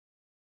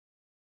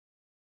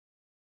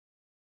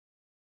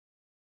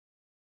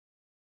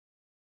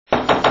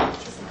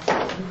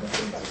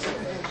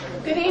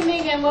Good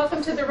evening and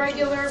welcome to the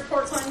regular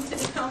Portland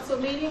City Council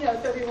meeting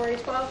of February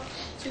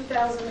 12,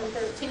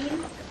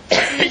 2013.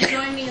 Please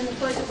join me in the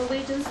Pledge of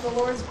Allegiance, the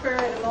Lord's Prayer,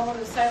 and a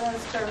moment of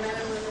silence to our men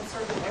and women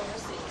serving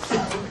overseas.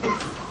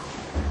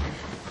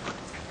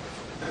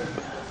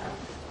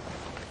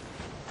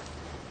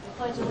 I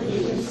pledge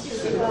allegiance to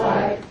the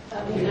flag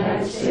of the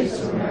United States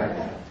of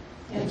America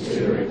and to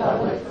the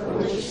republic for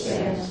which it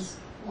stands,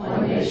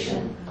 one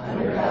nation,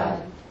 under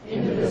God,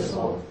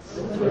 indivisible,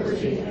 with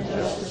liberty and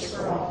justice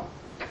for all.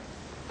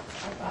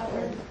 Our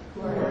Father,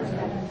 who art in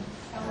heaven,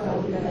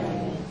 hallowed be thy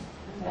name.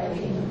 Thy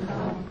kingdom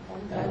come,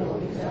 thy will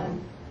be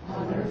done,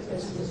 on earth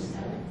as it is in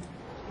heaven.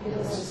 Give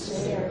us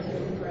this day our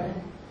daily bread,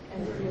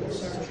 and forgive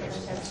us our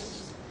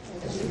trespasses,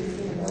 as we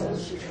forgive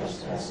those who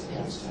trespass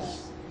against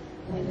us.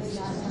 And lead us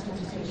not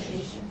into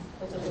temptation,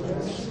 but deliver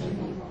us from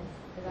evil.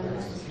 For thine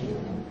is the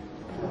kingdom,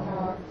 and the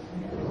power,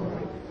 and the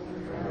glory,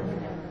 forever and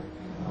ever.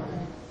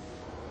 Amen.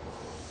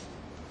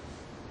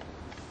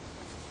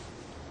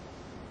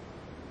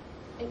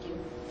 Thank you.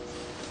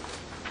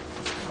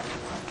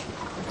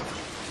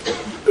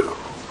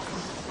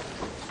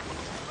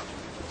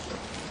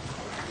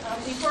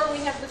 Before we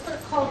have the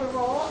clerk call the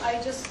roll,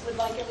 I just would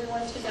like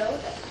everyone to know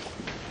that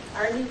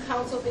our new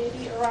council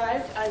baby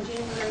arrived on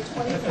January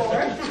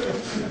 24th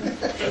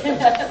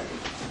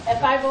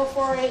at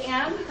 5:04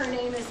 a.m. Her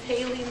name is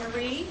Haley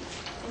Marie,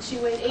 and she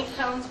weighed 8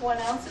 pounds 1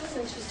 ounce,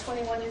 and she's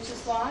 21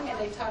 inches long. And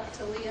I talked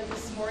to Leah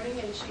this morning,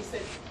 and she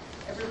said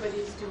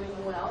everybody's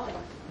doing well,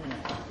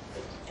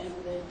 and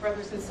the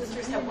brothers and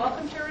sisters have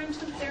welcomed her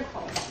into their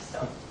home.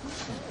 So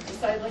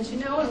I'd let you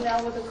know. And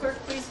now, will the clerk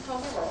please call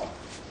the roll?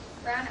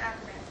 Ron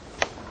Ackerman.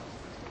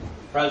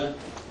 Present.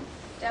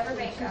 Deborah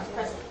Banko.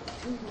 Present.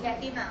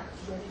 Kathy Mount.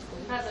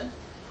 Present.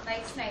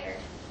 Mike Snyder.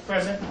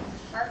 Present.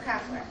 Mark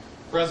Koppler.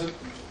 Present.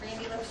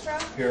 Randy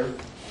Lipstrom. Here. And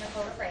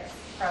Nicole Freitas.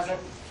 Present.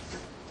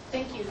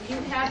 Thank you.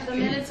 You have the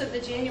minutes of the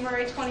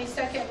January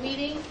 22nd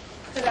meeting.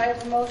 Could I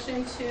have a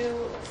motion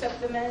to accept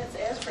the minutes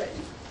as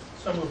written?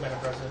 So moved, Madam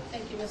President.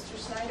 Thank you, Mr.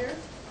 Snyder.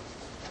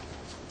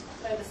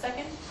 Do I have a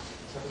second?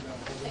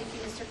 Thank you,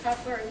 Mr.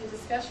 Koppler. Any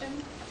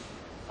discussion?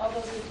 All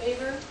those in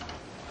favor?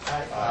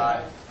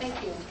 Aye.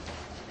 Thank you.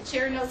 The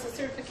chair notes that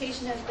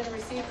certification has been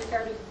received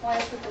regarding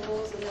compliance with the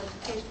rules and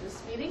notification of this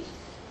meeting,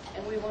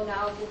 and we will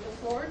now give the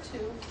floor to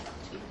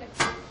Chief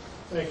Hicks.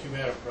 Thank you,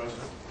 Madam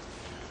President.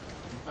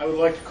 I would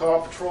like to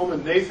call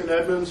Patrolman Nathan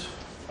Edmonds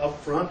up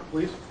front,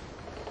 please.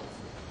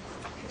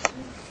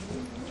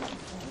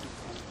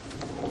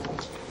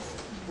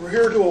 We're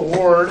here to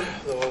award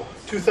the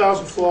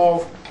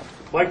 2012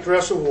 Mike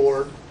Dress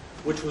Award,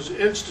 which was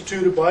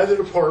instituted by the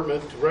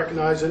department to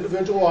recognize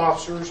individual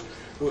officers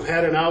who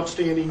had an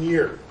outstanding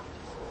year.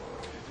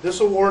 This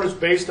award is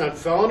based on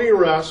felony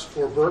arrests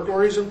for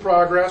burglaries in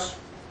progress,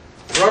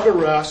 drug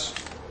arrests,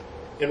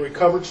 and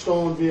recovered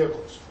stolen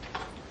vehicles.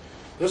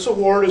 This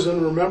award is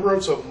in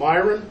remembrance of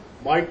Myron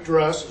Mike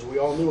Dress, as we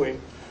all knew him,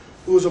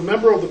 who was a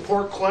member of the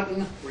Port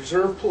Clinton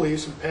Reserve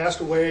Police and passed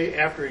away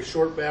after a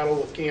short battle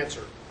with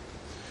cancer.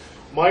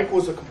 Mike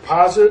was a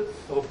composite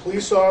of a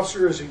police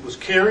officer, as he was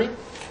caring,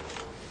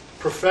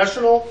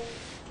 professional,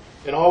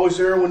 and always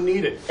there when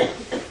needed.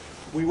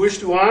 We wish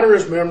to honor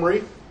his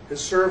memory,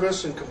 his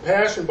service, and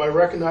compassion by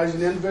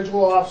recognizing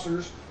individual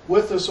officers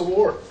with this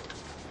award.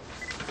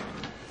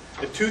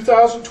 In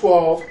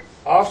 2012,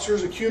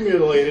 officers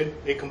accumulated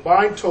a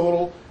combined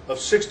total of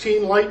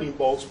 16 lightning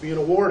bolts being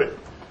awarded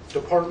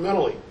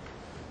departmentally.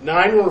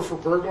 9 were for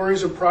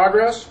burglaries in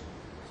progress,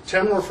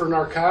 10 were for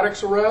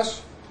narcotics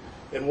arrests,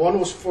 and 1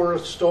 was for a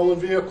stolen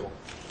vehicle.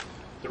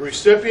 The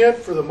recipient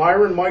for the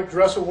Myron Mike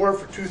Dress Award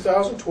for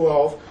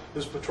 2012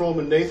 is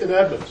Patrolman Nathan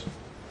Edmonds.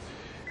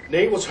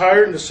 Nate was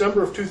hired in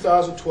December of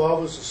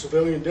 2012 as a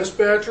civilian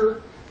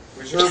dispatcher,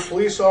 reserve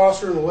police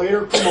officer, and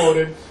later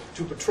promoted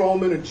to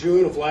patrolman in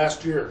June of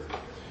last year.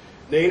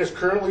 Nate is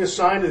currently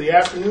assigned to the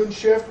afternoon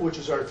shift, which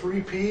is our 3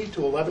 p.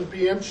 to 11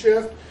 p.m.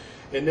 shift,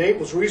 and Nate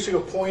was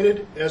recently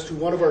appointed as to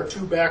one of our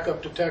 2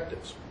 backup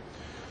detectives.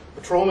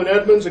 Patrolman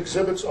Edmonds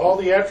exhibits all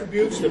the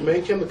attributes that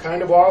make him the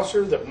kind of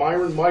officer that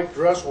Myron Mike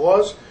Dress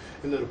was,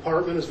 and the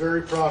department is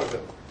very proud of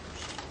him.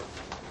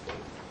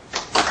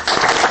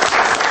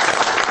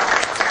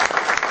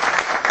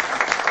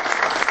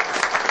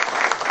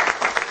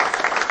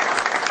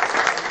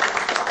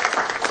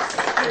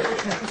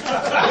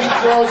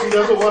 He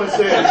doesn't want to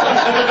say it.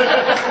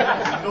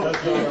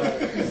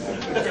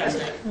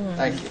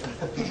 Thank you.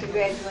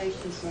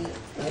 Congratulations, Nate.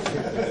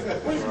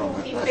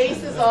 He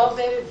faces all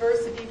that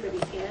adversity, but he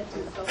can't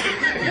do something.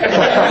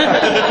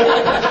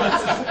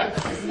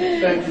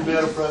 Thank you,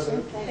 Madam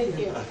President. Thank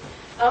you.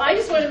 I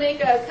just want to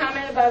make a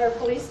comment about our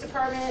police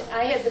department.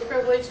 I had the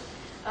privilege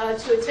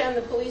to attend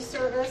the police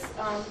service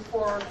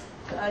for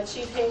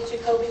Chief Hank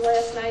Jacoby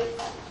last night,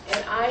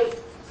 and I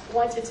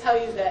want to tell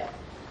you that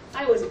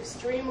I was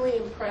extremely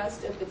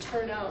impressed at the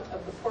turnout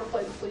of the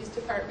Portland Police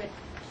Department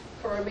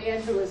for a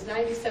man who is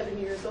 97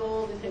 years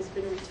old and has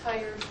been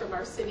retired from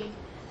our city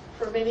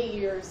for many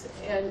years.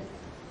 And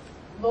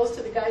most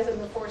of the guys on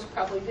the force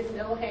probably didn't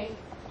know Hank,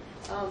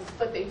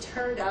 but they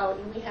turned out,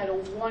 and we had a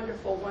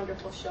wonderful,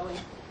 wonderful showing.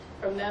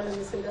 from them and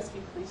the Sandusky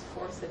Police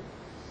Force. And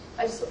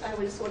I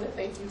would just want to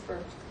thank you for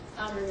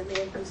honoring a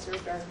man who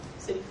served our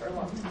city for a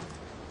long time.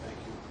 Thank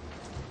you.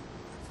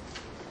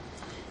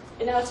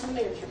 And now to the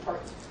mayor's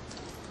report.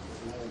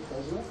 Madam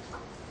President.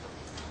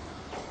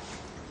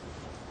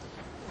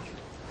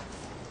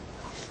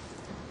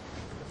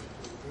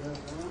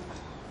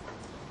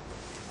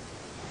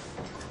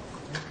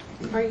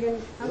 Are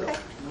you, okay?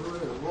 We're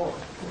ready to roll.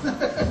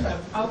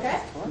 Okay.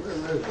 We're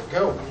ready to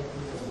go.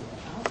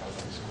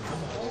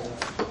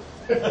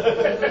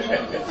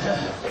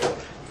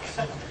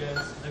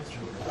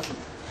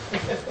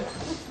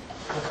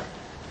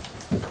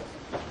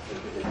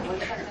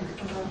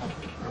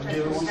 I'll give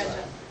it one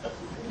time.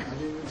 I'll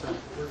give it one time.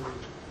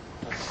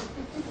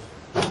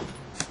 You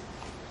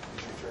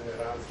should turn that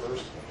on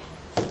first.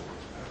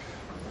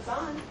 It's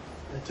on.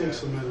 It takes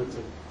a minute to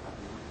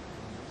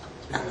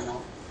take them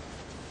off.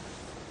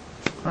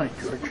 Hi,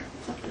 George.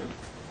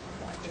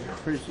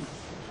 Chrissy.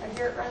 I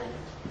hear it running.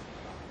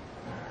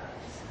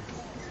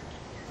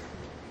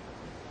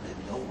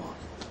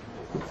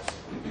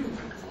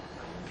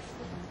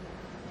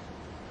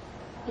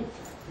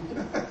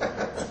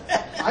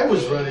 I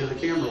was ready, the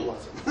camera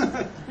wasn't.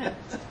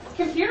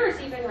 Computer's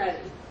even ready.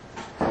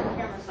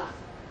 Camera's not.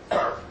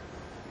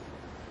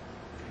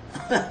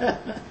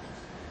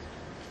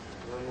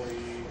 Normally,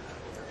 we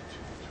have to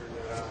turn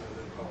that on and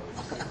then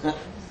probably.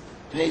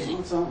 Daisy,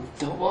 What's on?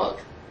 don't look.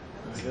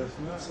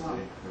 It's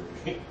on.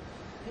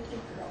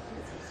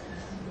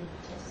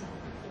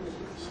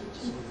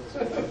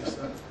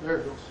 There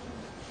it goes.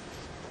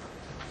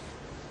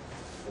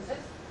 Is it?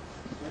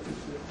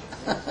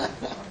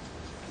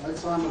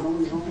 Lights on, the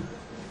homies on.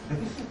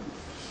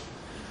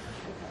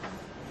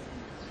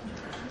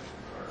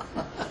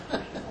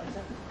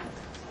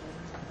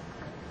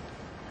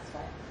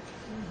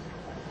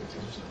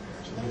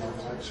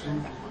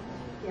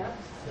 Yeah.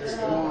 There you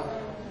go.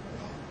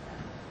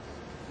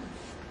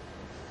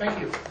 Thank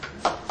you.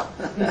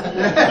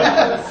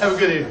 Have a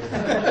good evening.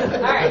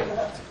 All right.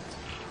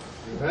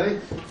 You ready?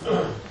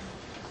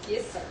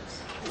 Yes, sir.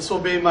 This will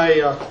be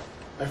my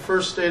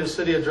first State of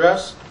City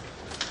address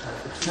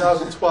for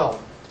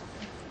 2012.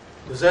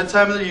 It is that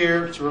time of the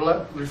year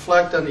to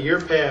reflect on the year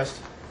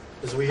past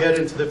as we head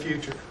into the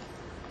future.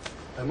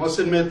 I must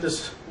admit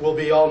this will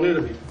be all new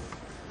to me.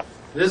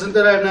 It isn't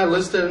that I have not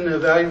listed and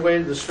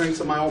evaluated the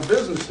strengths of my own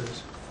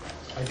businesses.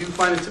 I do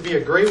find it to be a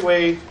great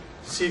way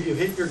to see if you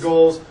hit your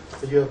goals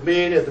that you have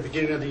made at the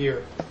beginning of the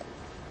year.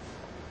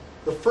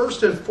 The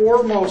first and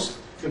foremost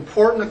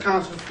important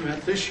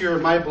accomplishment this year,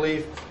 in my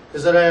belief,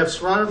 is that I have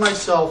surrounded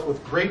myself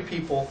with great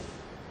people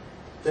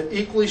that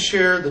equally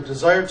share the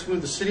desire to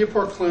move the city of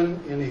Port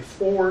Clinton in a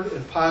forward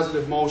and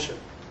positive motion.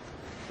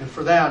 And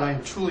for that, I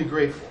am truly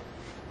grateful.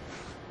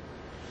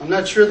 I'm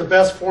not sure the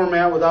best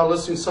format without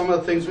listing some of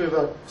the things we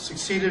have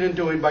succeeded in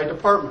doing by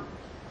department.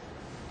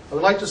 I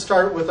would like to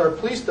start with our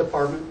police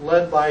department,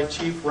 led by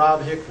Chief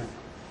Rob Hickman.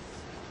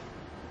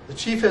 The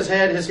chief has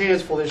had his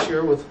hands full this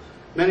year with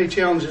many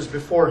challenges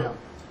before him,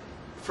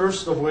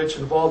 first of which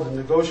involved the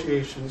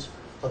negotiations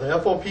of the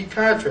FOP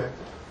contract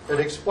that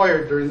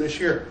expired during this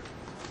year.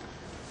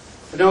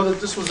 I know that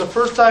this was the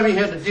first time he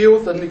had to deal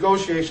with the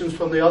negotiations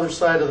from the other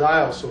side of the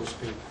aisle, so to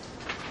speak.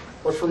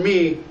 But for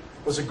me,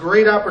 it was a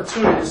great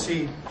opportunity to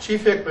see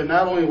Chief Hickman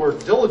not only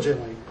work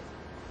diligently,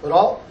 but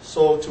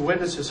also to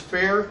witness his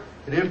fair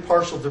and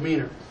impartial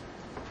demeanor.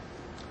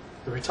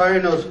 The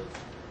retiring of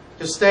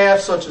his staff,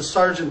 such as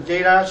Sergeant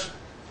Gaydosh,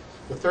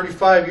 with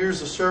 35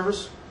 years of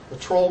service,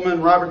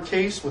 Patrolman Robert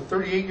Case, with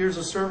 38 years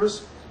of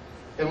service,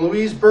 and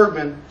Louise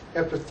Bergman,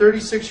 after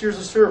 36 years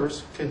of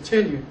service,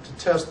 continued to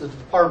test the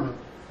department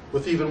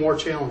with even more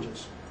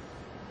challenges.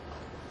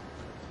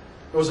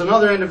 There was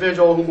another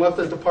individual who left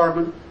the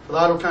department for the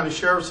Ottawa County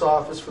Sheriff's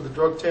Office for the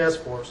Drug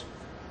Task Force,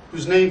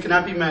 whose name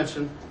cannot be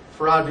mentioned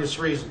for obvious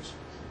reasons.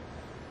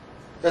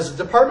 As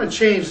the department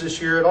changed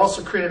this year, it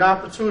also created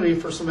opportunity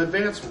for some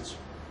advancements.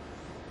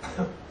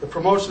 The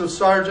promotion of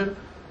Sergeant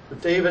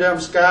with David M.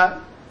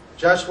 Scott,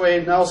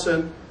 Joshua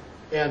Nelson,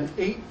 and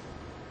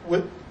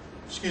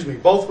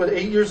both with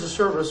 8 years of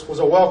service, was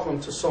a welcome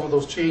to some of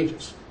those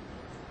changes.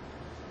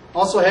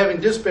 Also having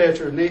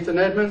dispatcher Nathan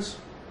Edmonds,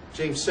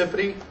 James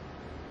Sippety,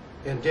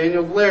 and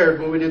Daniel Laird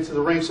moving into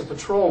the ranks of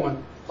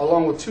patrolmen,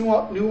 along with two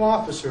new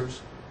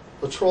officers,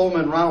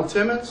 Patrolman Ronald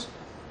Timmons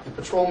and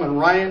Patrolman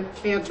Ryan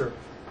Cantor,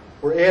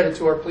 were added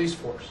to our police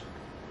force.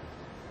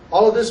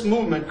 All of this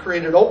movement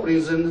created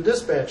openings in the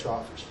dispatch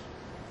office.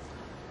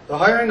 The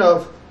hiring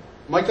of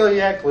Michael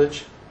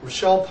Yaklich,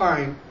 Rochelle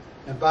Pine,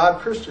 and Bob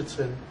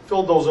Christensen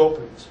filled those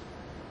openings.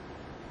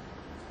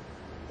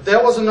 If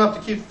that wasn't enough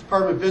to keep the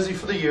department busy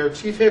for the year,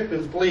 Chief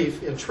Hickman's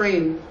belief in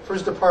training for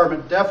his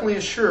department definitely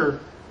assured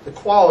the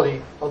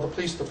quality of the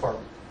police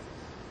department.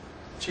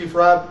 Chief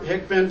Rob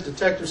Hickman,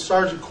 Detective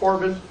Sergeant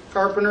Corbin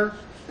Carpenter,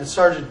 and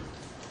Sergeant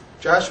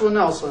Joshua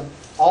Nelson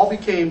all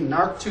became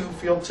NARC 2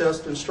 field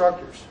test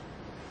instructors,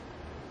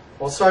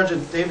 while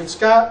Sergeant David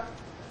Scott,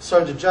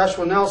 Sergeant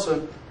Joshua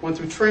Nelson went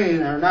through training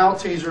and are now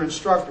taser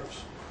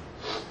instructors.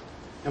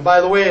 And by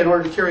the way, in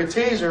order to carry a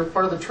taser,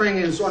 part of the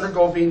training is to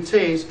undergo being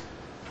tased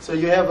so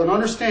you have an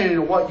understanding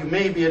of what you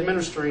may be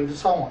administering to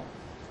someone.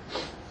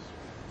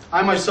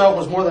 I myself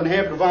was more than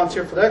happy to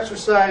volunteer for the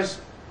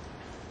exercise.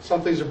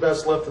 Some things are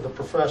best left to the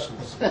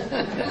professionals.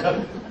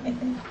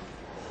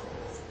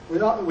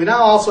 We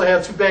now also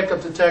have 2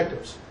 backup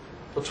detectives,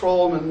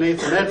 Patrolman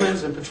Nathan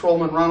Edmonds and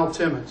Patrolman Ronald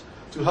Timmons,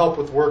 to help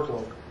with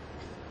workload.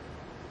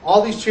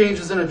 All these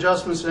changes and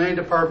adjustments in any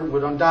department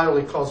would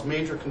undoubtedly cause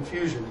major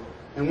confusion,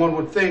 and one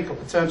would think a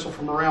potential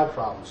for morale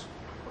problems.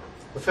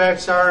 The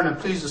facts are, and I'm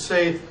pleased to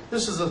say,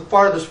 this is the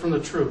farthest from the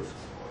truth.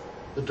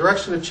 The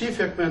direction of Chief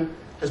Hickman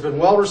has been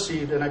well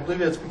received, and I believe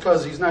it's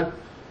because he's not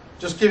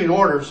just giving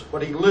orders,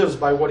 but he lives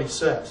by what he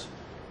says.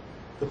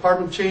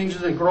 Department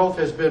changes and growth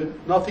has been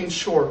nothing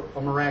short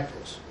of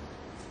miraculous.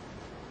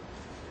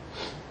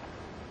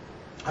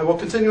 I will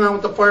continue on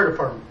with the fire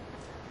department.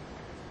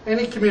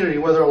 Any community,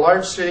 whether a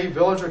large city,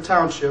 village, or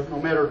township, no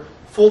matter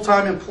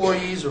full-time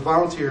employees or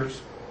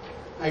volunteers,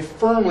 I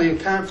firmly and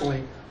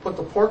confidently put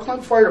the Port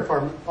Clinton Fire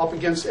Department up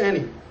against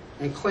any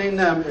and claim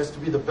them as to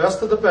be the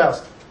best of the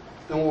best,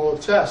 and will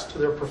attest to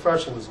their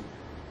professionalism.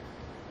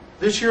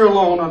 This year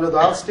alone, under the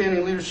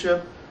outstanding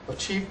leadership of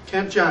Chief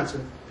Kent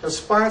Johnson, has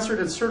sponsored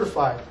and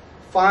certified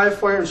 5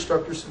 fire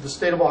instructors to the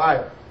state of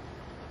Ohio.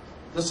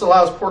 This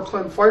allows Port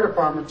Clinton Fire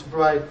Department to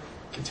provide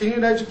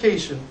continued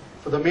education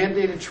for the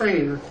mandated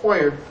training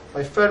required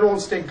by federal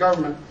and state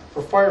government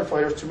for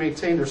firefighters to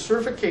maintain their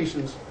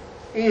certifications,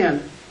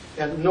 and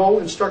at no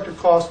instructor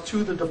cost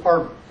to the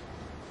department.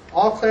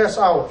 All class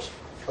hours,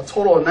 a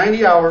total of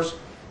 90 hours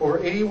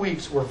over 80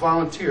 weeks, were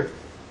volunteer.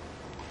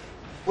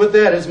 With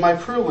that, it is my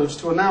privilege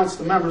to announce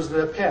the members that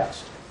have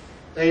passed.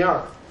 They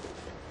are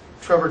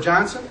Trevor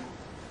Johnson,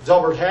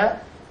 Delbert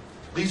Hatt,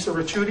 Lisa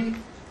Ricciuti,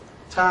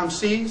 Tom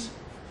Sees,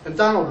 and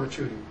Donald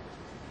Ricciuti.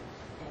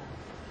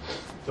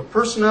 The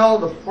personnel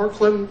of the Port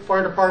Clinton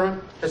Fire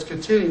Department has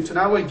continued to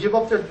not only give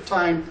up their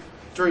time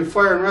during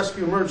fire and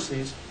rescue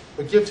emergencies,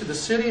 but give to the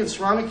city and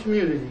surrounding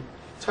community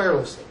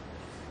tirelessly.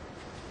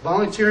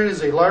 Volunteering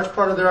is a large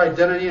part of their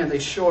identity, and they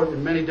show it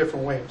in many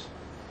different ways.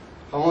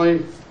 I'll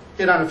only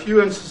hit on a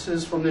few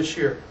instances from this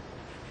year.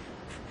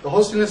 The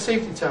hosting of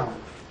Safety Town,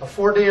 a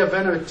 4-day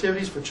event of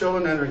activities for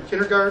children entering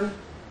kindergarten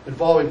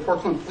involving Port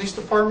Clinton Police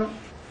Department,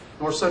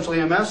 North Central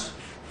EMS,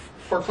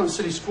 Port Clinton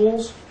City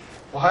Schools,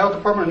 Ohio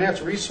Department of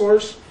Natural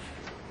Resource,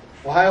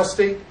 Ohio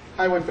State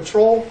Highway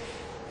Patrol,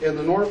 and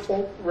the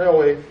Norfolk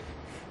Railway,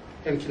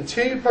 and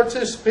continued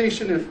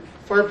participation in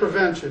fire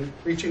prevention,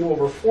 reaching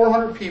over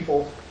 400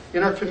 people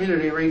in our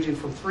community, ranging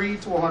from 3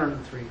 to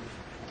 103.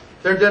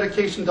 Their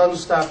dedication doesn't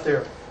stop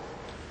there.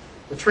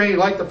 The training,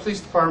 like the police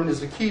department,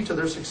 is the key to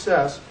their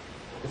success.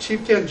 And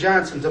Chief Kent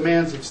Johnson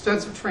demands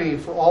extensive training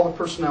for all the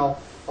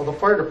personnel of the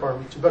fire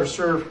department to better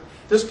serve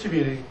this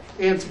community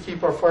and to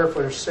keep our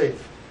firefighters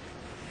safe.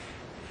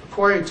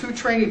 Acquiring 2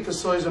 training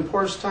facilities in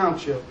Portage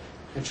Township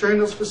and sharing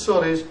those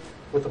facilities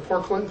with the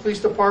Port Clinton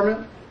Police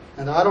Department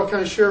and the Ottawa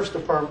County Sheriff's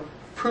Department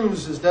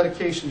proves his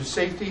dedication to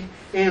safety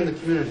and the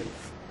community.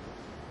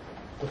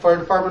 The fire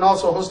department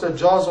also hosted a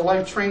Jaws of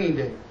Life training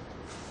day.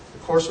 The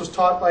course was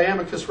taught by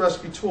Amicus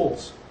Rescue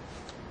Tools.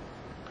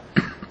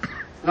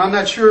 And I'm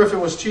not sure if it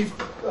was Chief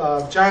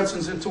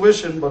Johnson's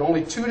intuition, but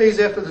only 2 days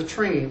after the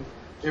training,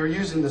 they were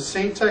using the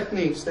same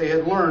techniques they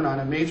had learned on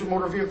a major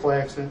motor vehicle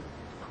accident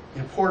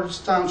in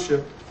Portage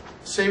Township,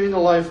 saving the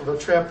life of a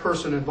trapped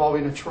person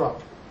involving a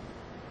truck.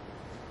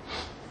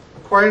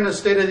 Acquiring the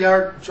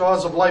state-of-the-art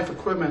Jaws of Life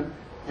equipment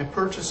and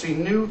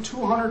purchasing new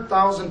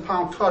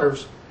 200,000-pound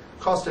cutters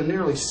costed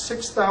nearly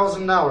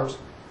 $6,000,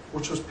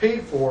 which was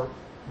paid for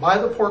by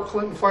the Port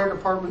Clinton Fire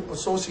Department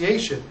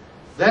Association,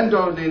 then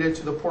donated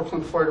to the Port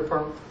Clinton Fire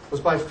Department, was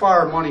by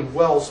far money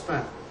well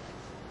spent.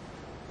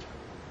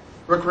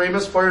 Rick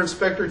Ramus, fire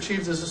inspector,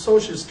 achieved his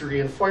associate's degree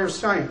in fire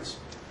science.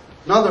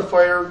 Another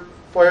fire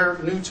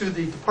new to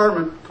the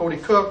department, Cody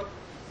Cook,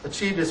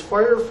 achieved his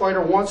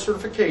Firefighter 1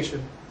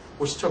 certification,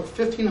 which took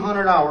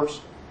 1,500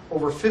 hours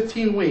over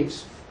 15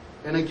 weeks,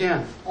 and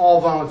again, all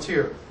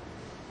volunteer.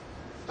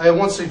 I have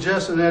one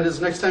suggestion, and that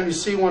is next time you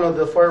see one of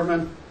the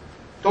firemen,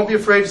 don't be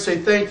afraid to say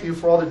thank you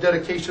for all their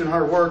dedication and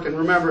hard work, and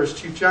remember, as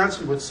Chief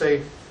Johnson would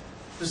say,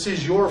 this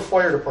is your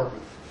fire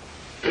department.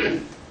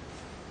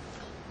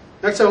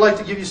 Next, I'd like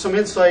to give you some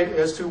insight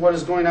as to what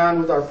is going on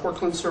with our Port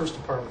Clinton Service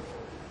Department.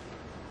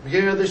 The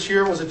beginning of this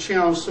year was a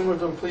challenge similar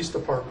to the police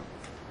department.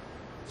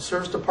 The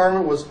service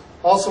department was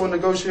also in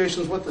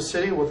negotiations with the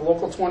city with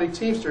Local 20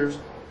 Teamsters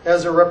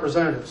as their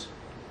representatives.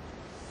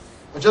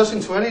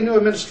 Adjusting to any new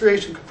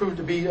administration could prove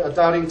to be a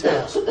daunting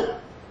task,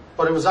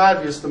 but it was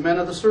obvious the men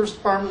of the service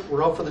department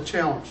were up for the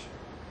challenge.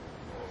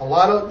 A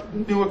lot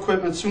of new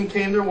equipment soon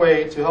came their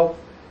way to help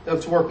them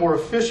to work more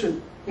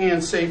efficient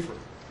and safer.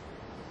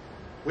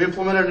 We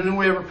implemented a new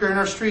way of repairing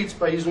our streets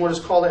by using what is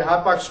called a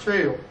hot box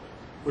trailer,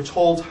 which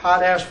holds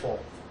hot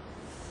asphalt.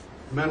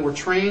 The men were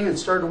trained and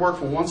started to work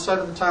from one side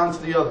of the town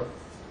to the other.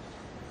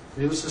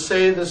 Needless to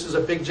say, this is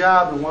a big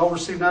job and well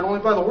received not only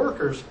by the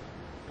workers,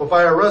 but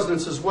by our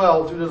residents as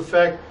well, due to the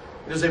fact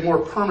it is a more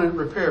permanent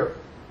repair.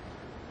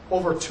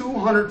 Over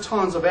 200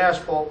 tons of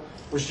asphalt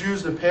was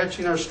used in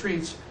patching our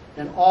streets,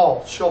 and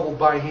all shoveled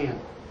by hand.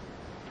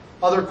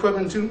 Other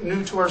equipment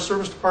new to our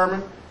service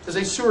department is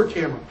a sewer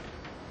camera.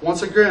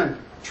 Once again,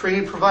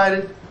 training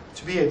provided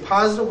to be a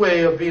positive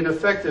way of being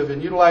effective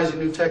in utilizing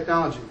new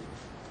technology.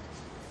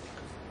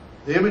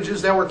 The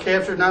images that were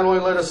captured not only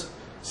let us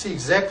see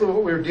exactly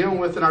what we were dealing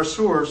with in our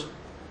sewers,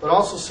 but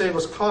also save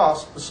us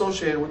costs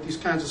associated with these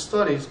kinds of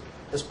studies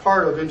as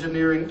part of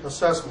engineering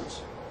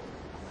assessments.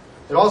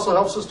 It also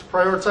helps us to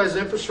prioritize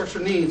infrastructure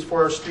needs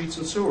for our streets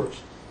and sewers.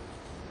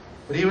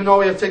 But even though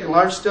we have taken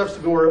large steps to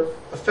be more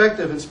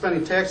effective in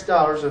spending tax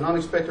dollars and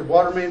unexpected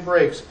water main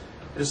breaks,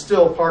 it is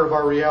still part of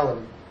our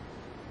reality.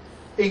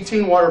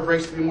 18 water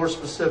breaks to be more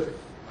specific,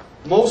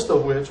 most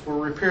of which were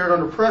repaired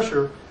under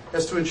pressure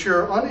as to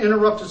ensure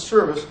uninterrupted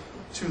service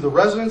to the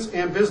residents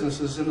and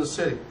businesses in the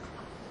city.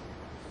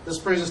 This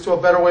brings us to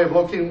a better way of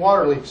locating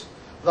water leaks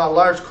without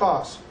large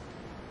costs.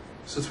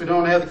 Since we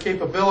don't have the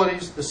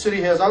capabilities, the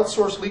city has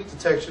outsourced leak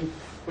detection,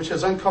 which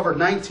has uncovered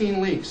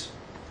 19 leaks,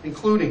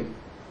 including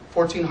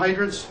 14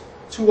 hydrants,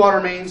 2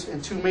 water mains,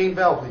 and 2 main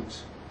valve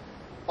leaks.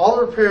 All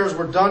the repairs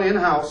were done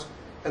in-house,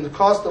 and the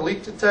cost of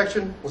leak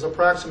detection was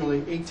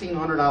approximately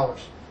 $1,800.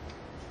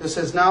 This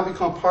has now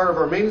become part of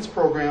our maintenance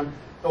program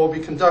that will be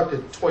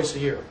conducted twice a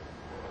year.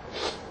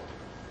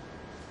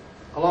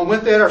 Along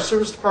with that, our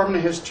service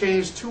department has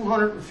changed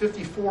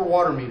 254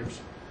 water meters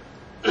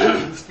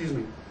excuse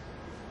me,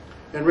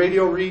 and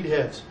radio read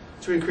heads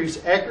to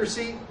increase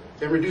accuracy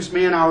and reduce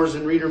man hours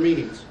in reader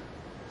meetings.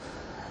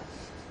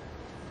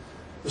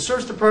 The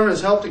service department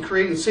has helped in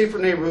creating safer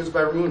neighborhoods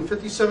by removing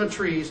 57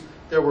 trees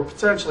that were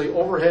potentially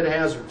overhead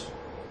hazards.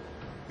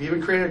 We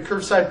even created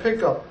curbside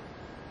pickup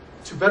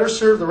to better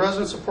serve the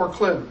residents of Port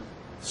Clinton.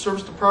 The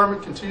service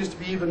department continues to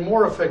be even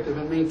more effective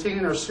in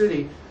maintaining our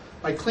city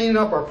by cleaning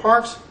up our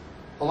parks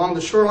along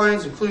the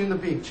shorelines, including the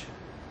beach,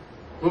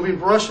 moving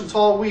brush and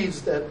tall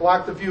weeds that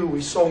block the view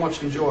we so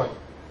much enjoy.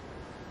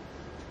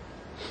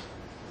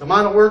 The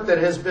amount of work that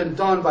has been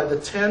done by the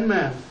 10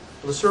 men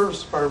of the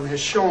service department has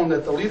shown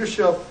that the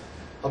leadership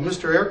of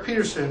Mr. Eric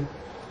Peterson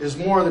is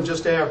more than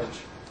just average.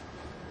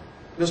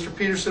 Mr.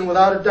 Peterson,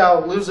 without a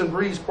doubt, lives and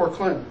breathes Port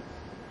Clinton.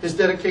 His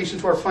dedication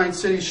to our fine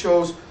city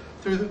shows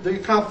through the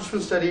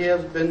accomplishments that he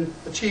has been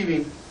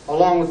achieving,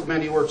 along with the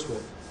men he works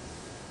with.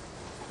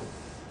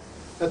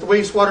 At the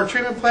wastewater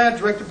treatment plant,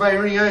 directed by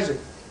Ernie Isaac,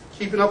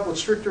 keeping up with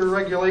stricter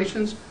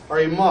regulations are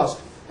a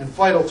must and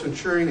vital to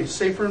ensuring a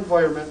safer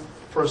environment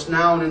for us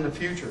now and in the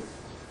future.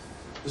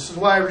 This is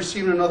why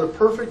receiving another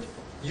perfect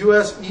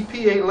U.S.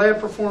 EPA lab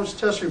performance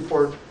test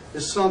report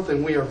is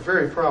something we are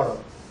very proud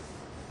of.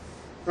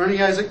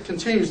 Ernie Isaac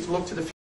continues to look to the future.